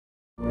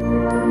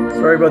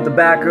Sorry about the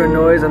background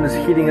noise. I'm just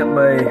heating up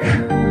my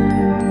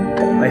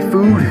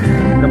food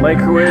in the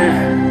microwave.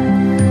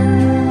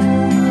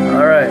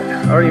 All right.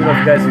 I don't even know if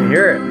you guys can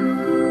hear it.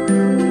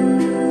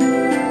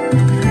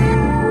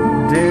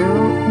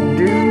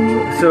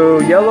 So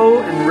yellow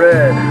and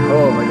red.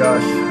 Oh my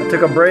gosh. I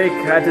took a break.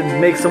 I had to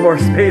make some more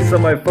space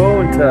on my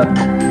phone to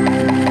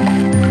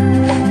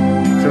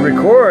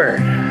record.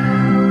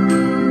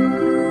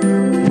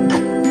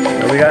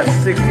 So we got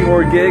 60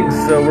 more gigs,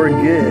 so we're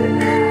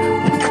good.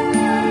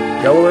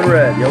 Yellow and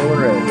red, yellow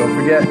and red. Don't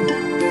forget.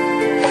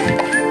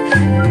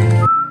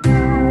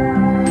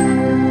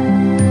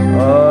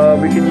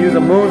 We can use a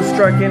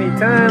moonstruck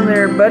anytime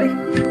there, buddy.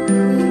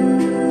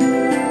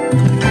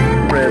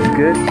 Red's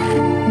good.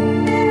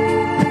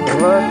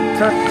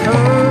 Ra-ta-ta.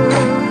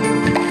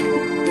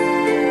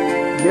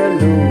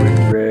 Yellow and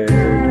red.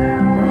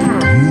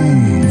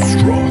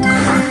 Moonstruck.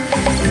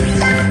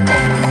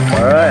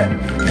 Alright.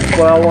 That's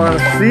what I want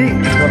to see.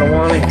 That's what I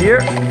want to hear.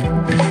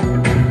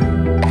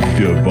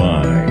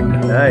 Divine.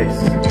 Nice.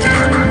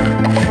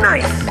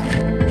 Nice.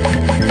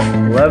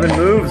 11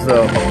 moves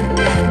though.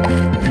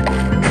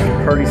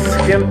 Pretty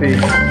skimpy.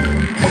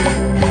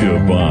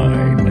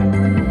 Divine.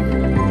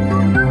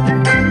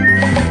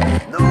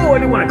 No, I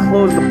didn't want to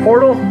close the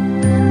portal.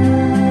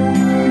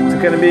 It's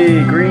going to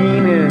be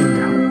green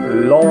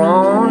and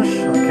orange.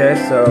 Okay,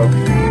 so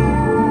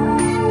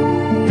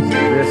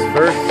this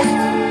first.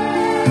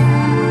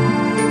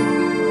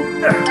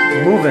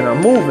 I'm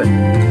moving.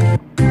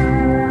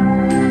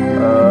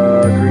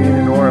 Green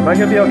and orange. Am I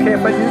going to be okay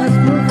if I do this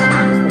move?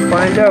 We'll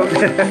find out.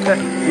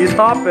 He's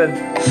hopping.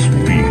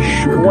 Sweet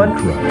sugar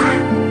crush.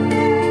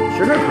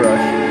 Sugar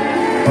crush?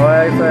 Oh, I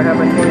have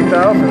my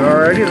 20,000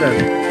 already then.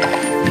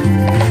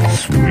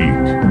 Sweet.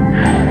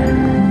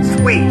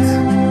 Sweet.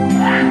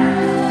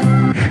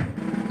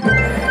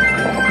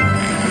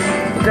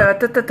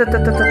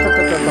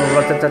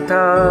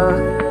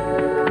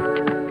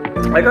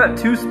 I got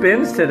 2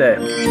 spins today.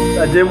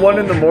 I did one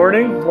in the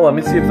morning. Well, let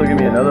me see if they'll give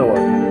me another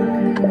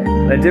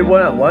one. I did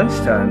one at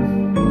lunchtime.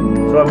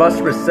 So I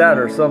must reset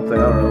or something.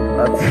 I don't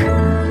know.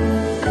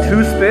 That's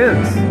 2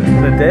 spins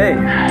in a day.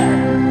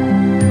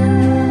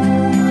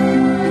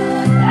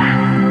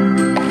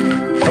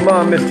 Come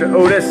on, Mr.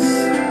 Otis.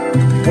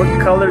 What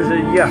colors are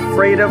you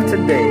afraid of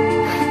today?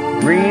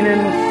 Green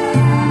and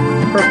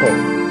purple.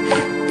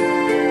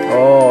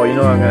 Oh, you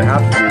know I'm going to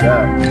have to do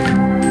that.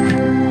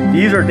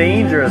 These are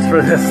dangerous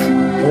for this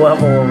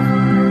level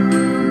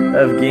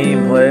of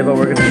gameplay, but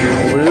we're going to do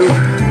blue,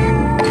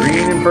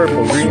 green and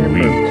purple, green and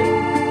purple.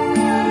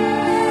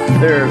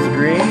 There's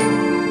green,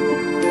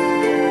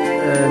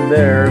 and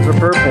there's a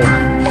purple.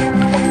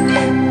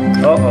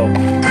 Uh-oh.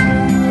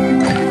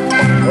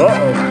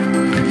 Uh-oh.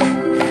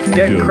 It's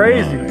getting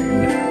crazy.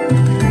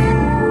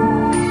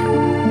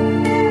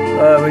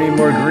 We need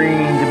more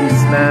green to be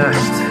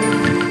smashed.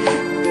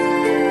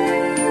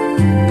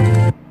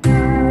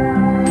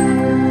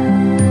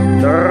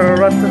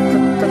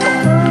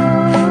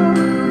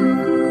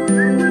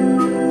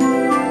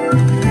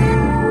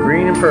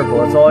 Green and purple,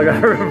 that's all I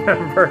gotta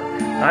remember.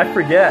 I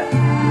forget.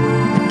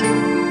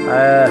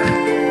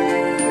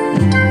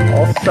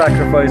 I'll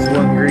sacrifice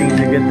 1 green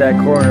to get that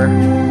corner.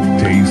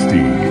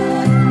 Tasty.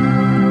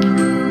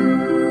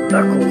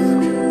 Knuckles.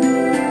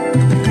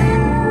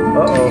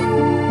 Uh-oh.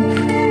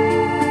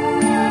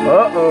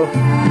 Uh-oh.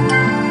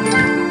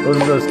 Those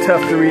are those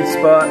tough to reach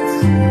spots.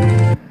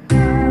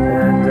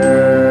 And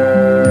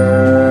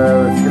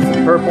let's get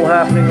some purple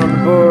happening on the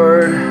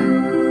board.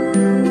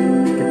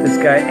 Get this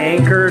guy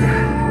anchored.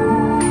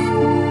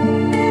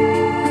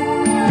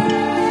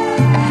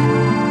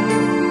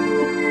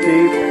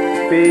 Beep,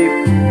 beep.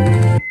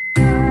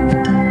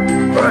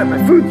 Alright, my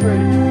food's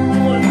ready.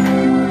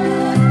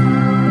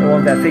 I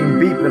want that thing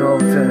beeping all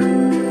the time.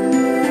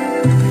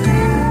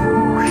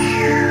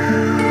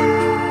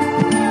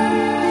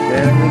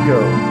 There we go.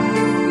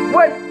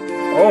 What?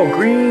 Oh,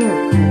 green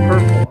and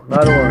purple,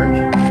 not orange.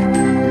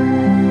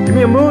 Give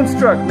me a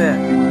moonstruck, man.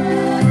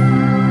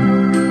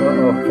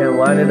 Uh-oh, can't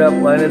line it up,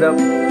 line it up.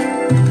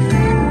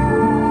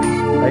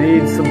 I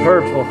need some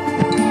purple.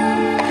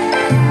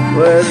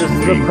 Where's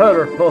the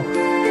purple?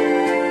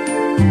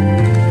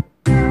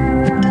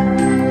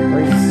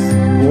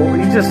 Well,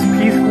 he's just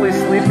peacefully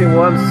sleeping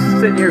while I'm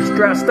sitting here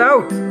stressed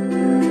out.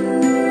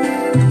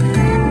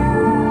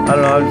 I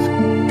don't know,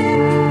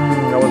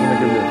 that wasn't a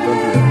good move. Don't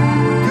do that.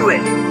 Do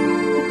it!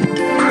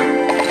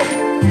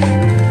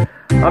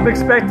 I'm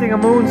expecting a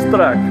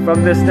moonstruck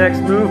from this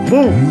next move.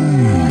 Boom!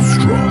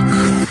 Moonstruck.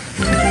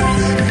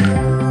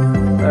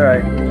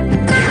 Alright.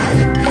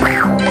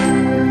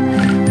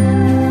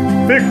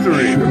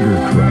 Victory! Sugar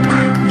crush.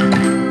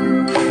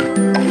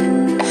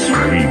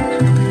 Sweet.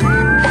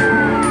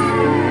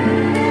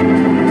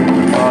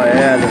 Oh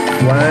yeah, the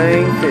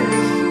flying fish.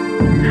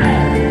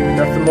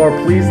 Nothing more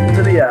pleasing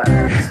to the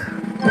eyes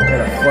than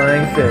a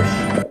flying fish.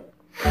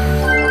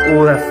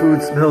 Oh, that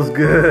food smells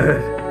good.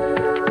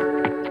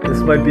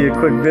 This might be a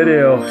quick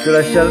video. Should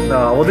I shut it?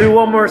 No, we'll do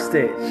one more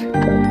stage.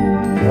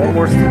 One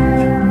more stage.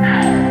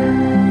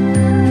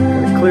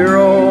 Gotta clear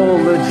all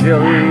the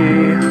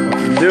jelly.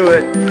 Let's do it.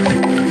 it.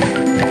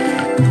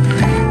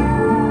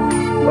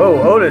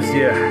 Oh, Otis,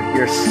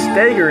 you're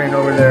staggering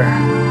over there.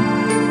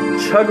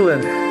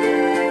 Chuggling.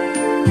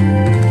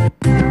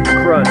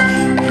 Crunch.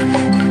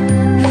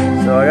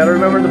 So I gotta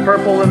remember the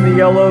purple and the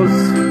yellows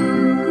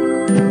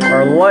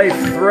are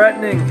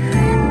life-threatening.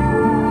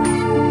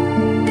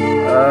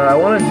 I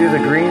want to do the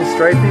green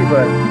stripey,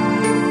 but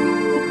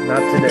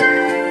not today.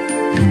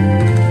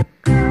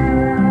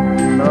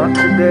 Not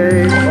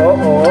today.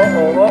 Uh-oh,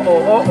 uh-oh,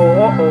 uh-oh, uh-oh,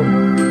 uh-oh.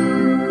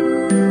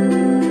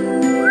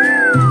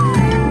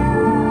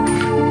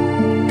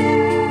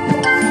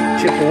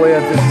 Chip away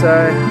at this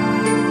side.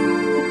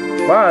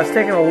 Wow, it's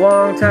taking a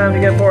long time to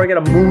get before I get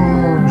a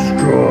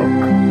moonstruck.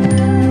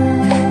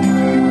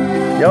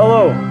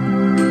 Yellow.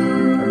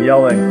 I'm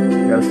yelling.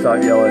 You gotta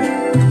stop yelling.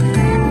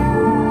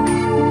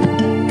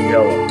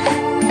 Yellow.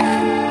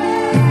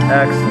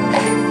 Excellent.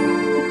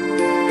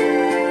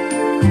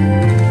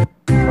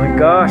 Oh my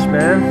gosh,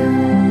 man.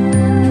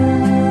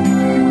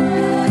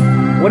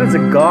 What is a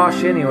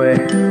gosh anyway?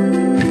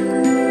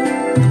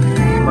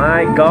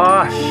 My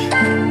gosh.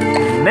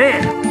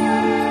 Man.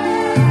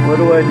 What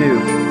do I do?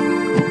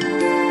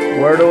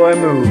 Where do I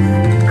move?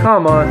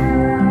 Come on.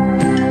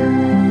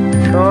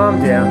 Calm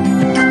down.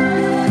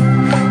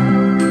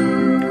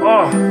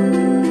 Oh,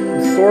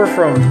 I'm sore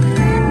from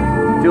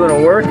doing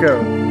a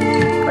workout.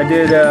 I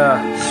did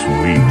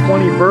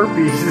 20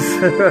 burpees.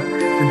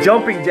 The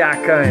jumping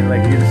jack kind.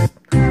 Like you just,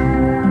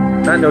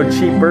 not no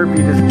cheap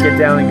burpee, just get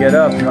down and get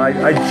up.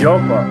 I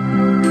jump up.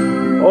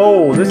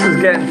 Oh, this is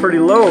getting pretty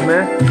low,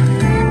 man.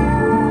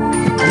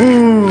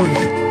 Moon.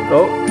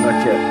 Oh,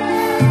 not yet.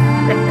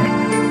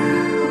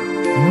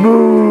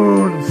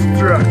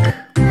 Moonstruck.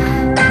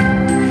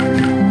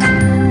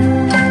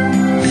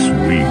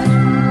 Sweet.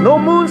 No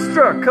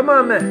moonstruck. Come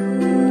on, man.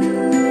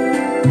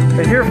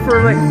 I'm here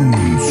for like.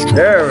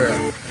 There we are.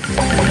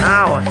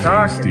 Ow, I'm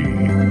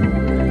talking.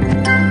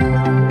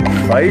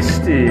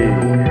 Feisty.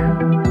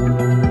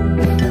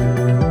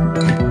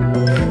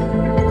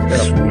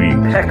 Sweet.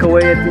 Peck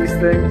away at these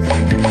things.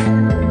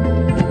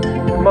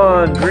 Come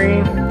on,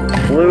 green.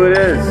 Blue it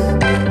is.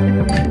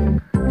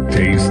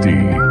 Tasty.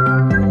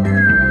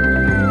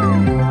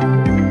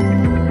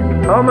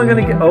 How am I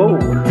gonna get? Oh,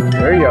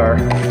 there you are.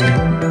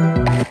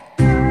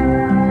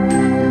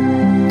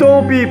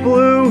 Don't be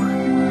blue.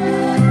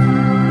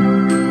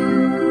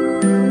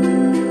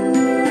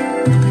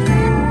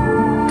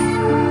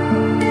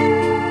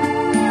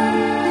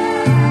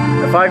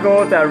 If I go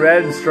with that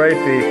red and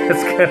stripey,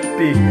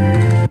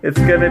 it's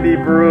gonna be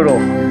brutal.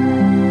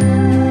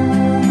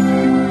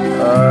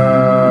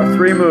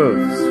 3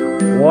 moves.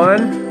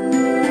 1,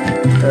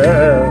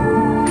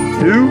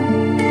 2.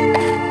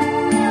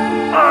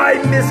 I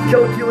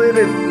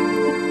miscalculated.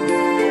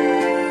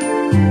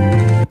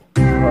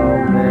 Oh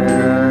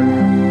man.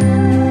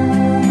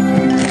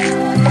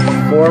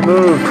 4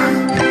 moves.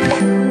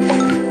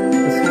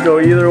 This could go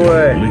either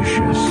way.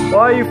 Delicious.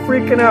 Why are you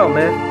freaking out,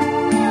 man?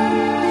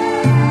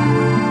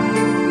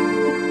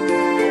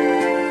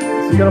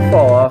 He's gonna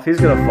fall off. He's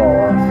gonna fall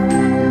off.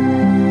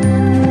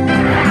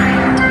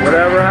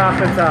 Whatever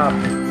happens,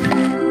 happens.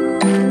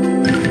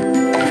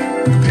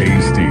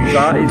 Tasty.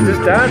 He's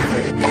just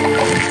dancing.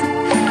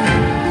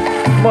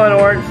 Come on,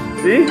 orange.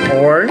 See?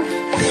 Orange.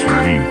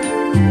 Sweet.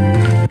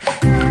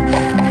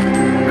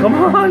 Come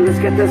on, let's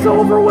get this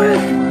over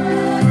with.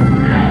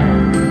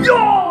 Yo!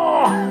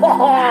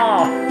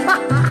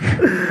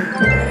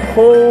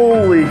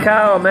 Holy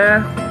cow,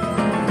 man.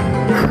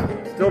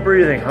 Still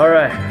breathing. All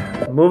right.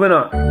 Moving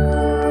on.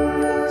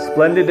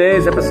 Splendid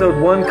Days, episode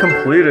 1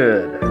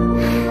 completed.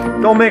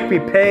 Don't make me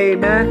pay,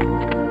 man.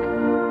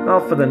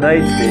 Not for the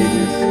night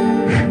stages.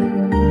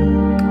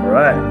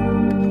 Alright.